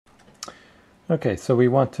Okay, so we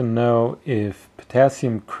want to know if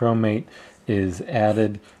potassium chromate is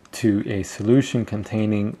added to a solution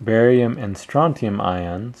containing barium and strontium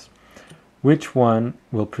ions, which one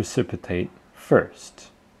will precipitate first?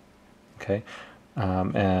 Okay,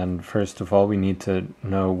 and first of all, we need to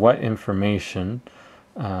know what information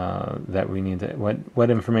that we need to, what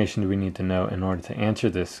information do we need to know in order to answer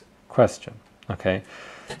this question. Okay,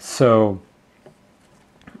 so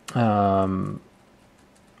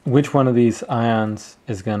which one of these ions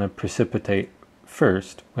is going to precipitate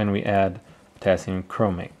first when we add potassium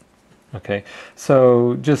chromate? Okay,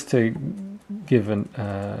 so just to give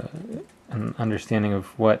an understanding of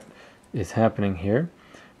what is happening here,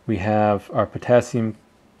 we have our potassium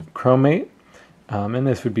chromate, and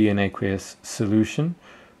this would be an aqueous solution,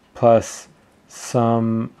 plus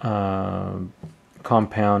some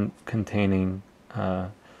compound containing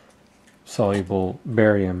soluble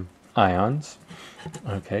barium ions.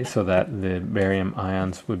 Okay, so that the barium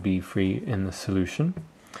ions would be free in the solution.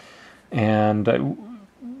 And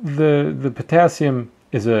the potassium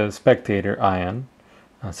is a spectator ion,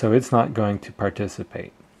 so it's not going to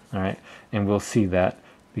participate. All right, and we'll see that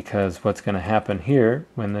because what's going to happen here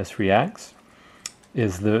when this reacts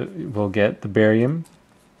is we'll get the barium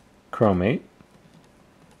chromate,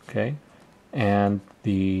 okay, and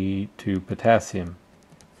the two potassium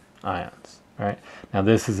ions. All right, now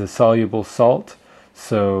this is a soluble salt,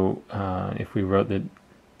 so if we wrote the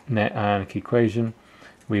net ionic equation,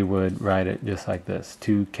 we would write it just like this: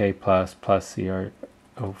 2K plus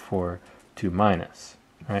CrO4 2 minus.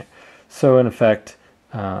 Right, so in effect,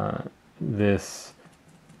 this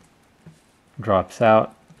drops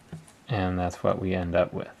out, and that's what we end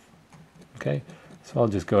up with. Okay, so I'll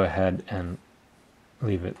just go ahead and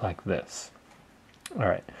leave it like this. All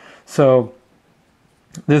right, so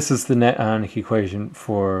this is the net ionic equation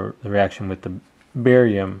for the reaction with the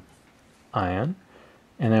barium ion,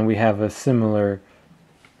 and then we have a similar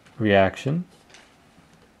reaction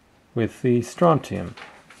with the strontium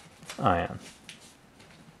ion.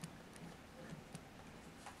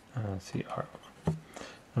 CrO.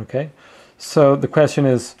 Okay, so the question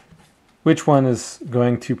is, which one is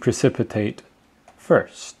going to precipitate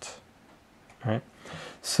first? Right.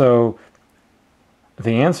 So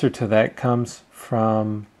the answer to that comes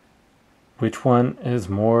from which one is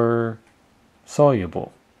more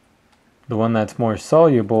soluble. The one that's more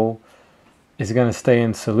soluble is going to stay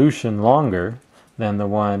in solution longer than the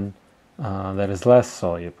one that is less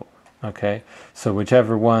soluble. Okay, so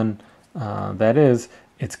whichever one that is,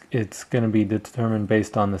 it's going to be determined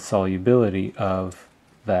based on the solubility of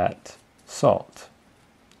that salt.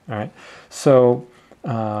 All right, so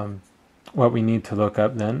what we need to look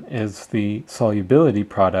up then is the solubility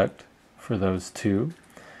product for those two,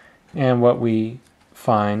 and what we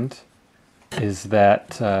find is that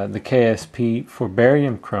the KSP for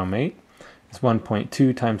barium chromate is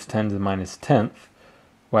 1.2 times 10 to the minus 10th,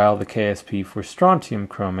 while the KSP for strontium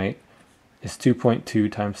chromate is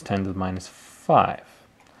 2.2 times 10 to the minus 5.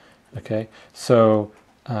 Okay, so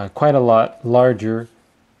quite a lot larger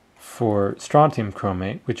for strontium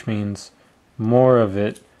chromate, which means more of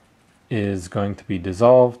it is going to be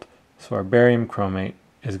dissolved, so our barium chromate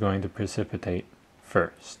is going to precipitate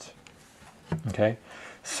first. Okay,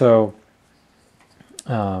 so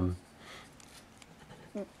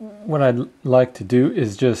what I'd like to do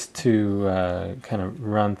is just to kind of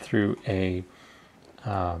run through a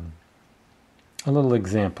little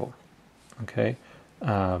example, okay,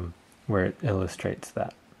 where it illustrates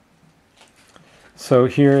that. So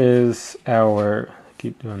here is our,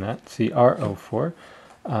 keep doing that, CrO4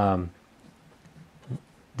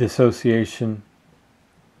 dissociation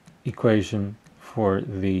equation for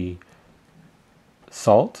the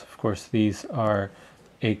salt. Of course, these are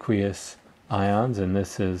aqueous ions, and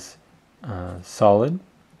this is solid.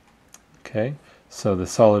 Okay, so the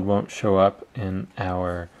solid won't show up in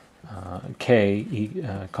our K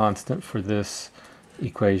constant for this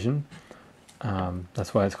equation.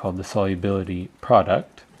 That's why it's called the solubility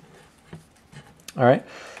product. All right,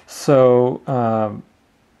 so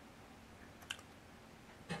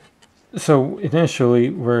so initially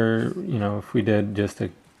we're, if we did just a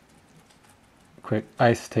quick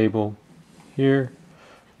ice table here,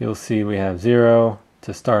 you'll see we have 0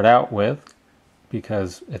 to start out with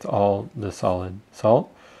because it's all the solid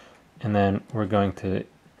salt, and then we're going to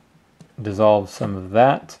dissolve some of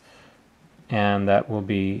that, and that will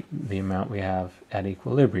be the amount we have at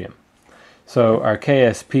equilibrium. So our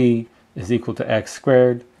KSP is equal to x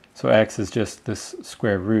squared, so x is just this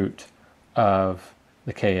square root of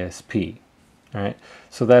the KSP. All right,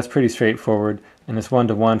 so that's pretty straightforward, and it's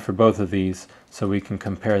 1-to-1 for both of these, so we can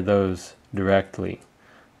compare those directly.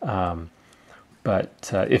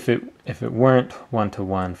 But if it weren't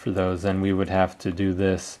 1-to-1 for those, then we would have to do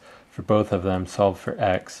this for both of them, solve for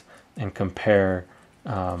x, and compare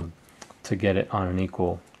to get it on an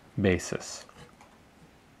equal basis.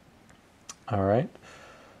 All right,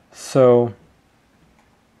 so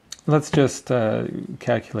let's just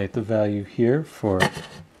calculate the value here for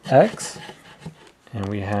x, and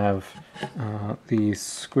we have the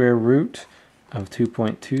square root of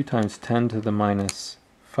 2.2 times 10 to the minus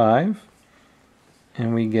 5,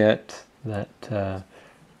 and we get that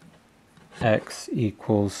x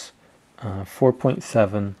equals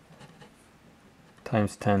 4.7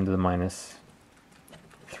 times 10 to the minus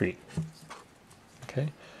 3. Okay,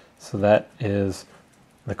 so that is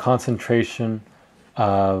the concentration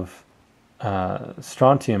of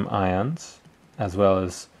strontium ions as well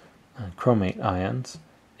as chromate ions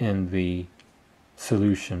in the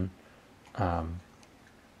solution of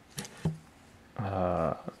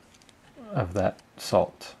that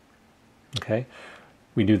salt. Okay,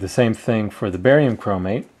 we do the same thing for the barium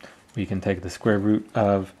chromate. We can take the square root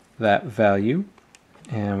of that value,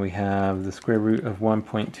 and we have the square root of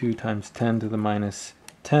 1.2 times 10 to the minus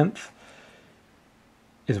 10th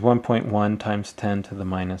is 1.1 times 10 to the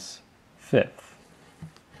minus 5th.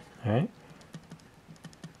 All right.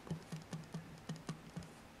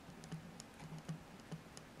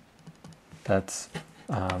 That's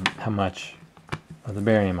how much of the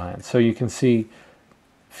barium ions. So you can see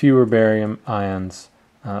fewer barium ions,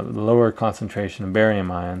 lower concentration of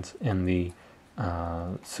barium ions in the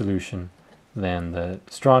solution than the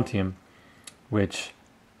strontium, which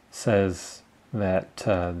says that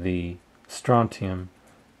the strontium,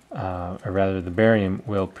 or rather the barium,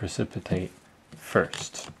 will precipitate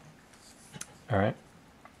first. All right.